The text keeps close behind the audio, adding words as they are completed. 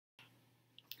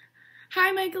Hi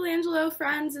Michelangelo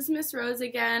friends, it's Miss Rose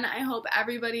again. I hope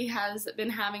everybody has been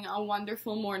having a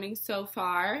wonderful morning so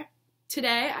far.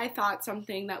 Today I thought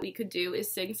something that we could do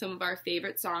is sing some of our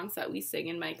favorite songs that we sing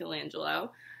in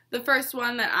Michelangelo. The first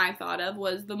one that I thought of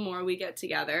was The More We Get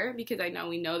Together, because I know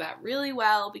we know that really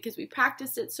well because we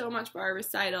practiced it so much for our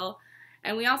recital,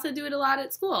 and we also do it a lot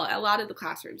at school. A lot of the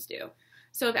classrooms do.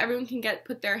 So if everyone can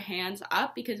put their hands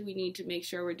up, because we need to make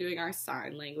sure we're doing our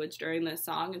sign language during this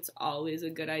song. It's always a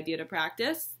good idea to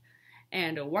practice.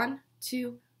 And a 1,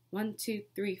 2, 1, 2,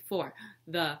 3, 4.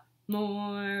 The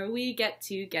more we get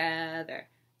together,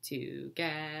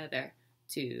 together,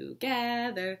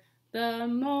 together. The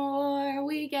more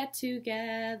we get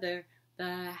together,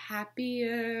 the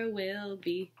happier we'll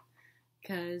be.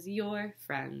 'Cause your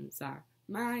friends are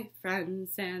my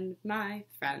friends and my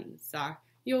friends are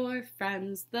your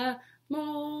friends. The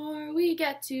more we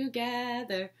get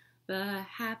together, the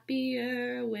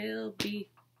happier we'll be.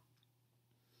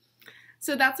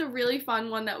 So that's a really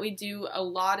fun one that we do a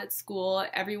lot at school.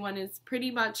 Everyone is pretty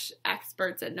much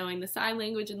experts at knowing the sign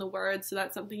language and the words, so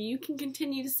that's something you can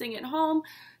continue to sing at home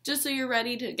just so you're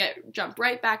ready to jump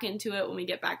right back into it when we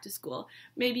get back to school.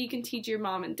 Maybe you can teach your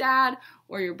mom and dad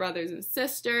or your brothers and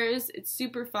sisters. It's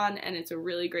super fun and it's a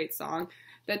really great song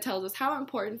that tells us how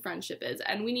important friendship is,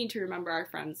 and we need to remember our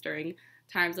friends during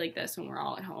times like this when we're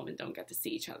all at home and don't get to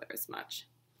see each other as much.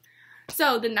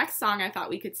 So the next song I thought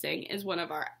we could sing is one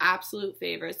of our absolute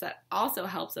favorites that also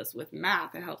helps us with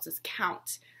math. It helps us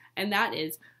count, and that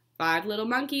is Five Little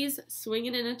Monkeys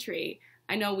Swinging in a Tree.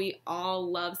 I know we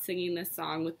all love singing this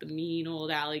song with the mean old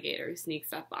alligator who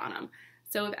sneaks up on them.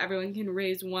 So if everyone can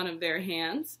raise one of their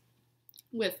hands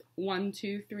with 1,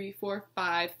 2, 3, 4,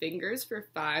 5 fingers for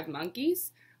 5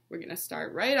 monkeys. We're going to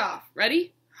start right off.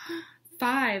 Ready?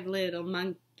 5 little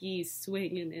monkeys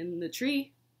swinging in the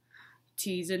tree.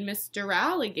 Teasing Mr.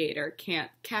 Alligator,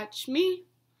 can't catch me.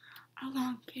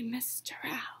 Along came Mr.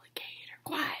 Alligator,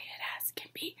 quiet as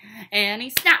can be. And he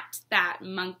snapped that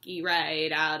monkey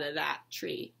right out of that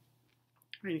tree.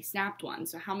 And he snapped one,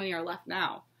 so how many are left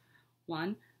now?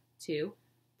 1, 2,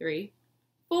 3,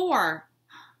 4.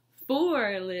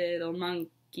 4 little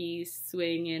monkeys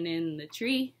swinging in the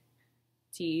tree.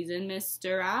 Teasing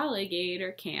Mr.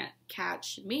 Alligator, can't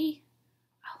catch me.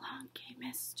 Along came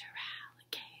Mr.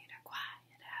 Alligator,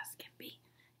 quiet as can be.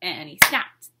 And he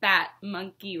snapped that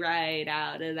monkey right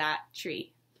out of that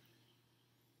tree.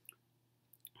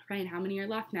 All right, how many are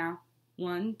left now?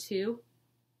 1, 2,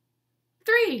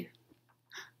 3.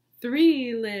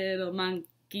 3 little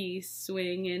monkeys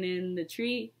swinging in the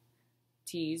tree.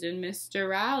 Teasing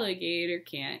Mr. Alligator,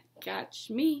 can't catch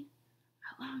me.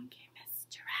 Along came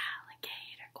Mr.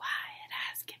 Alligator, quiet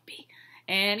as can be.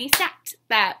 And he snapped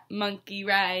that monkey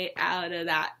right out of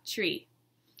that tree.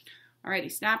 Alright, he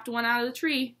snapped one out of the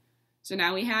tree. So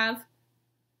now we have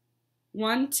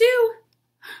 1, 2.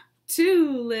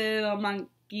 2 little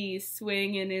monkeys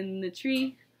swinging in the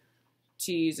tree.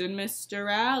 Teasing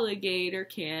Mr. Alligator,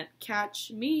 can't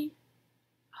catch me.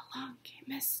 Along came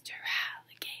Mr.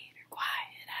 Alligator,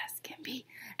 quiet as can be.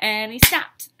 And he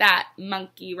snapped that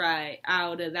monkey right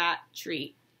out of that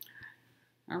tree.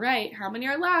 Alright, how many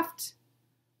are left?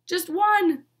 Just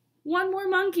one. One more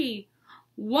monkey.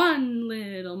 1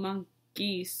 little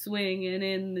monkey swinging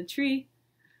in the tree.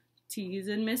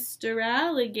 Teasing Mr.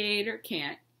 Alligator,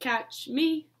 can't catch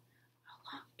me.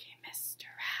 Along came Mr.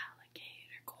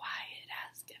 Alligator, quiet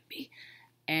as can be.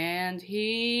 And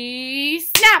he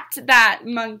snapped that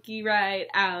monkey right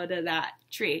out of that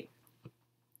tree.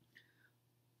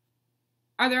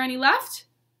 Are there any left?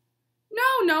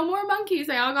 No, no more monkeys.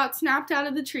 They all got snapped out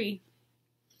of the tree.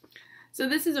 So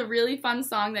this is a really fun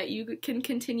song that you can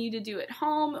continue to do at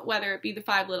home, whether it be the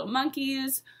 5 little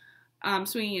monkeys,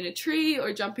 swinging in a tree,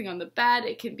 or jumping on the bed.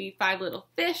 It can be 5 little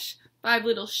fish, 5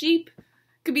 little sheep.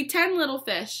 It could be 10 little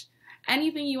fish.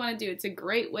 Anything you want to do. It's a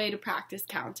great way to practice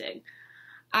counting.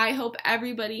 I hope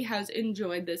everybody has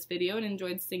enjoyed this video and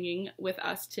enjoyed singing with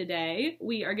us today.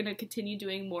 We are going to continue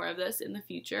doing more of this in the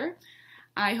future.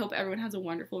 I hope everyone has a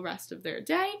wonderful rest of their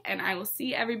day, and I will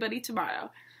see everybody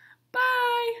tomorrow.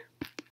 Bye!